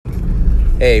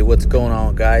Hey, what's going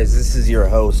on, guys? This is your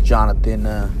host, Jonathan,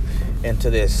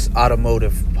 into this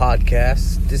automotive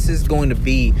podcast. This is going to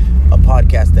be a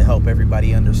podcast to help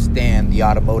everybody understand the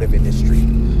automotive industry.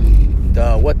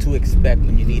 What to expect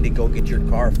when you need to go get your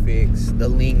car fixed, the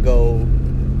lingo,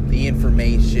 the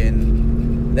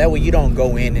information. That way you don't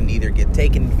go in and either get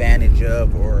taken advantage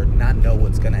of or not know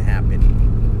what's going to happen.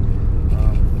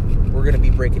 We're going to be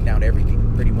breaking down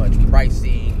everything, pretty much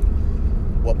pricing,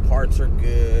 what parts are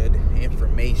good,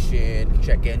 information,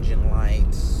 check engine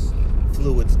lights,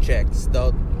 fluids checks,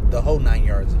 the whole 9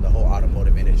 yards of the whole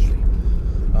automotive industry.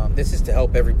 This is to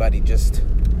help everybody just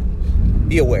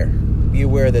be aware. Be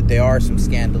aware that there are some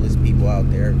scandalous people out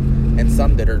there and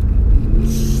some that are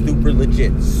super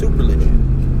legit.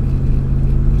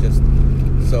 Just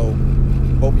so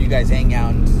hope you guys hang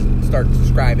out and start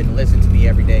subscribing and listen to me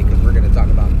every day, because we're going to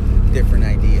talk about different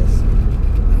ideas.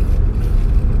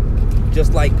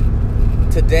 Just like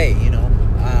today,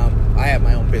 I have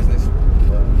my own business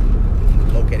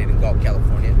located in Gulf,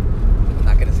 California. I'm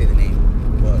not going to say the name,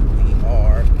 but we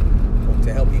are going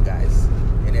to help you guys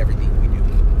in everything we do.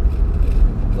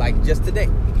 Like just today,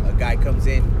 a guy comes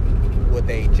in with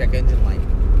a check engine light.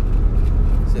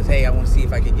 Says, hey, I want to see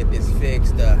if I can get this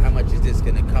fixed. How much is this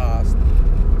going to cost?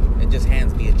 And just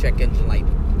hands me a check engine light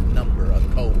number, a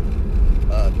code.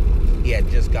 He had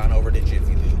just gone over to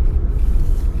Jiffy Lube.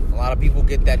 A lot of people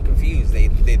get that confused. They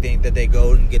think that they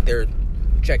go and get their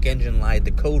check engine light,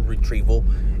 the code retrieval,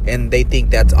 and they think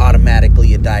that's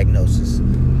automatically a diagnosis.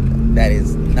 That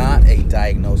is not a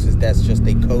diagnosis. That's just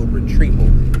a code retrieval.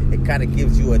 It kind of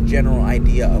gives you a general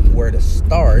idea of where to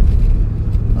start,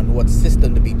 on what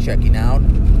system to be checking out,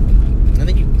 and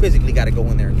then you physically got to go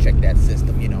in there and check that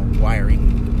system.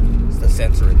 Wiring, the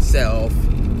sensor itself,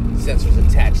 sensors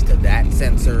attached to that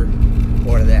sensor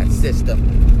or to that system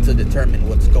to determine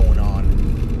what's going on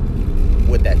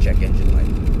with that check engine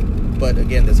light. But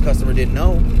again, this customer didn't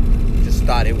know, just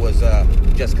thought it was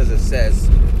just because it says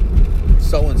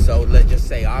so-and-so, let's just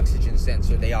say oxygen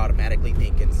sensor, they automatically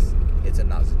think it's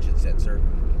an oxygen sensor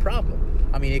problem.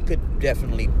 I mean, it could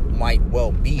definitely might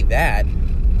well be that,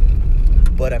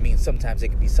 but I mean, sometimes it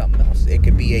could be something else. It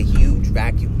could be a huge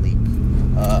vacuum leak,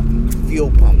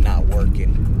 fuel pump not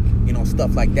working,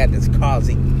 stuff like that that's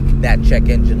causing that check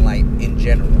engine light in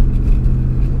general.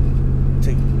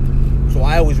 So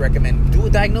I always recommend do a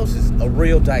diagnosis, a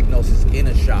real diagnosis in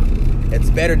a shop.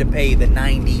 It's better to pay the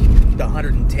 $90, the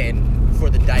 $110 for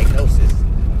the diagnosis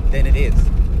than it is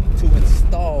to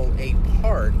install a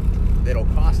part that'll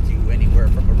cost you anywhere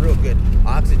from a real good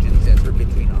oxygen sensor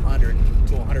between $100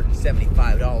 to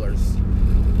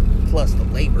 $175 plus the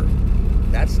labor.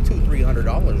 That's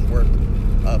 $200-$300 worth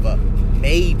of a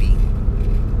maybe,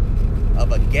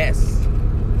 of a guess.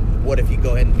 What if you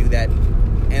go ahead and do that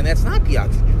and that's not the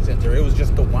oxygen sensor? It was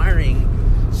just the wiring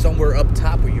somewhere up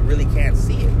top where you really can't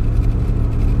see it.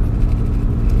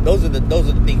 Those are the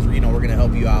things where we're going to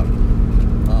help you out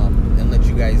and let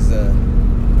you guys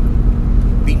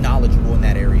be knowledgeable in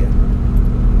that area.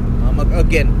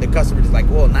 Again, the customer is like,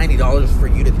 well, $90 for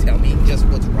you to tell me just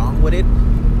what's wrong with it?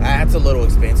 That's a little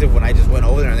expensive, when I just went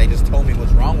over there and they just told me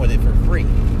what's wrong with it for free.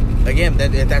 Again,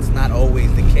 that's not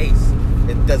always the case.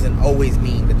 It doesn't always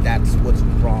mean that that's what's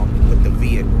wrong with the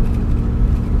vehicle.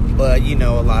 But,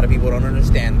 a lot of people don't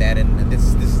understand that, and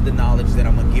this is the knowledge that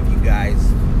I'm going to give you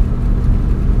guys.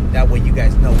 That way you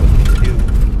guys know what to do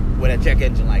when a check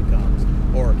engine light comes,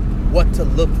 or what to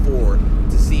look for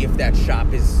to see if that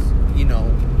shop is,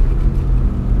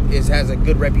 has a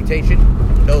good reputation,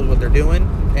 knows what they're doing,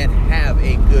 and have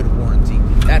a good warranty.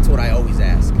 That's what I always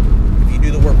ask. If you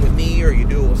do the work with me or you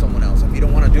do it with someone else, if you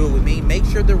don't want to do it with me, make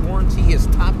sure their warranty is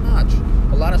top notch.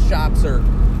 A lot of shops are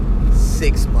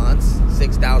 6 months,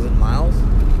 6,000 miles.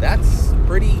 That's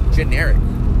pretty generic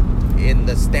in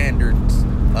the standards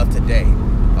of today.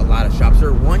 A lot of shops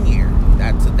are 1 year.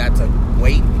 That's a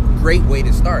great way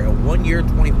to start. A 1 year,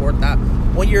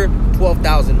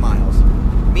 12,000 miles.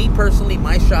 Me personally,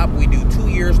 my shop, we do 2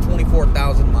 years,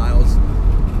 24,000 miles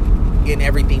in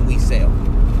everything we sell.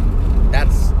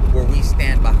 That's where we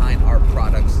stand behind our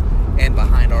products and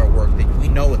behind our work, that we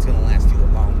know it's going to last you a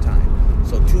long time.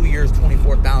 So 2 years,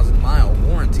 24,000 mile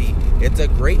warranty, it's a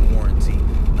great warranty.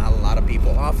 Not a lot of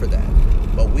people offer that,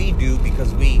 but we do,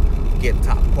 because we get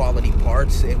top quality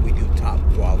parts and we do top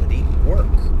quality work.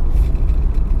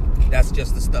 That's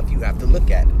just the stuff you have to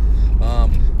look at.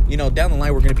 Down the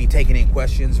line, we're going to be taking in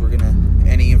questions.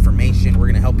 Any information. We're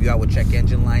going to help you out with check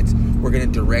engine lights. We're going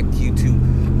to direct you to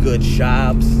good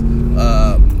shops,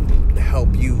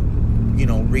 help you,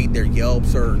 read their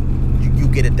Yelps, or you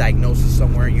get a diagnosis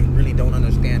somewhere, you really don't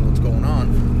understand what's going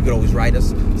on. You could always write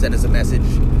us, send us a message,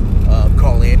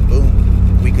 call in,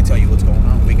 boom.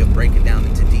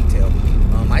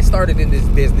 started in this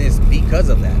business because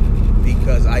of that.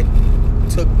 Because I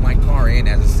took my car in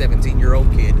as a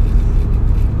 17-year-old kid.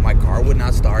 My car would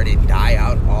not start. It'd die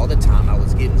out all the time. I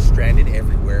was getting stranded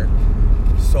everywhere.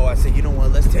 So I said, you know what,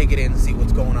 let's take it in and see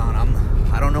what's going on.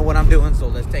 I don't know what I'm doing, so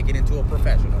let's take it into a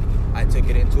professional. I took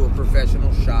it into a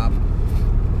professional shop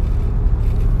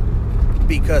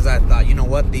because I thought, you know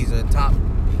what, these are top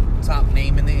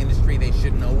name in the industry. They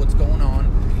should know what's going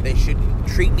on. They should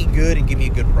treat me good and give me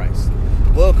a good price.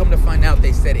 Well, come to find out,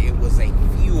 they said it was a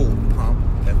fuel pump,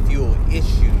 a fuel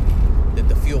issue, that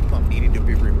the fuel pump needed to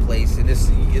be replaced. And this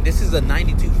is a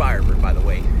 92 Firebird, by the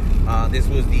way. This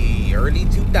was the early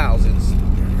 2000s.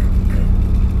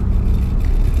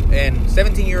 And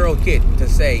 17-year-old kid to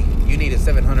say you need a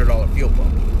 $700 fuel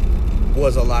pump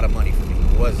was a lot of money for me.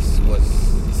 Was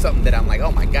something that I'm like,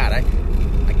 oh my God, I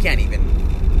can't even.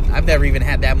 I've never even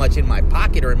had that much in my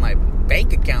pocket or in my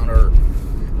bank account or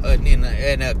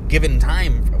in a given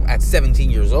time at 17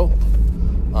 years old.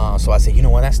 So I said, you know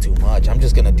what, that's too much. I'm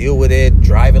just gonna deal with it,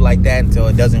 drive it like that until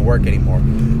it doesn't work anymore.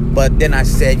 But then I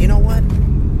said, you know what?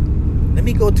 Let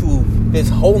me go to this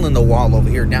hole in the wall over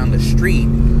here down the street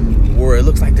where it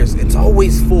looks like it's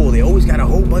always full. They always got a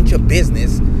whole bunch of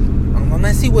business.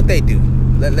 Let's see what they do.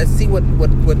 Let's see what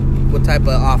type of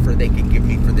offer they can give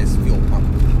me for this fuel pump.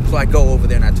 So I go over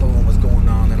there and I told them what's going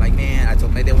on. They're like, man, I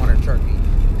told them they want to charge me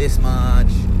this much.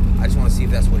 I just want to see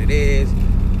if that's what it is.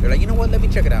 They're like, you know what? Let me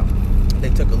check it out. They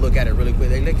took a look at it really quick.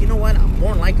 They're like, you know what?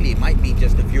 More than likely, it might be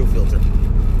just a fuel filter.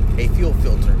 A fuel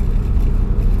filter.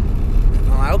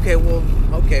 I'm like, okay, well,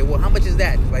 how much is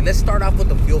that? Like, let's start off with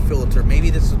the fuel filter. Maybe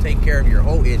this will take care of your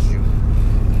whole issue.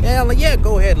 Yeah, I'm like, yeah,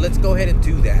 go ahead. Let's go ahead and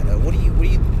do that. What do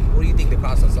you think the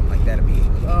cost of something like that would be?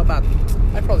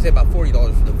 I'd probably say about $40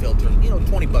 for the filter.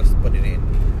 $20 to put it in.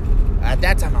 At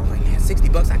that time, I was like, man,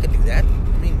 $60, I could do that.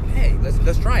 I mean, hey,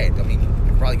 let's try it. I mean, I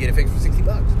could probably get it fixed for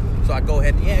 $60. So I go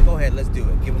ahead, let's do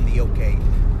it. Give them the okay.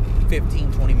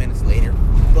 15, 20 minutes later,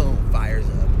 boom, fires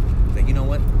up. So you know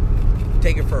what?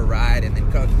 Take it for a ride and then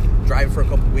drive it for a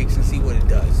couple of weeks and see what it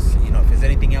does. If there's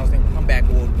anything else, then we'll come back.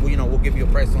 We'll give you a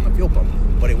price on the fuel pump,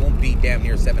 but it won't be damn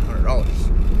near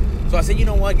 $700. So I said, you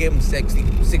know what? Gave them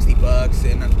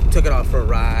 $60 and I took it off for a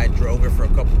ride, drove it for a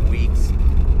couple of weeks.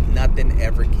 Nothing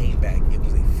ever came back. It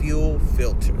was a fuel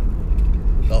filter.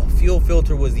 The fuel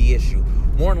filter was the issue.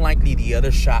 More than likely, the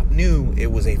other shop knew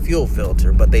it was a fuel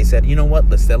filter, but they said, you know what?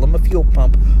 Let's sell them a fuel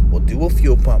pump. We'll do a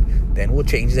fuel pump. Then we'll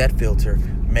change that filter.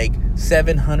 Make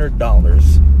 $700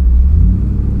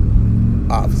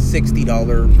 off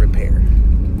 $60 repair.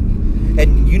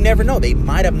 And you never know. They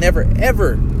might have never,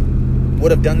 ever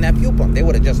would have done that fuel pump. They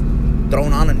would have just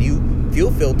thrown on a new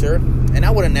fuel filter, and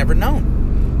I would have never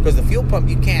known. Because the fuel pump,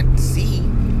 you can't see.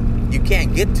 You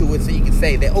can't get to it, so you can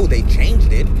say that, oh, they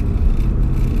changed it.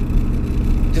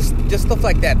 Just stuff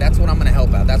like that. That's what I'm going to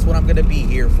help out. That's what I'm going to be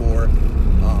here for.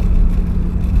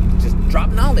 Just drop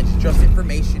knowledge, just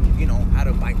information. How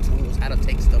to buy tools, how to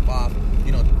take stuff off.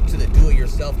 To the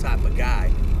do-it-yourself type of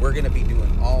guy. We're going to be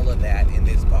doing all of that in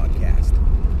this podcast.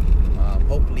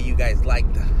 Hopefully you guys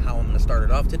liked how I'm going to start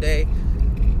it off today,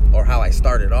 or how I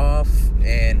started off.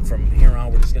 And from here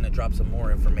on, we're just going to drop some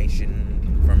more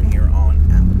information from here on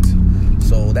out.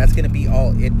 So that's going to be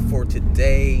all it for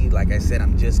today. Like I said,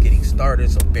 I'm just getting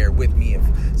started, so bear with me if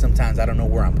sometimes I don't know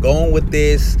where I'm going with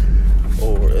this,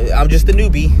 or I'm just a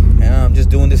newbie. I'm just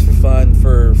doing this for fun,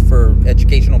 for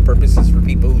educational purposes, for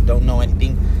people who don't know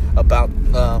anything about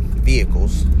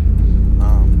vehicles.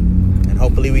 And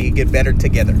hopefully we can get better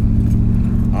together.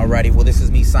 Alrighty, well, this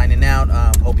is me signing out.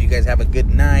 Hope you guys have a good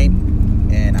night,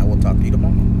 and I will talk to you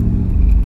tomorrow.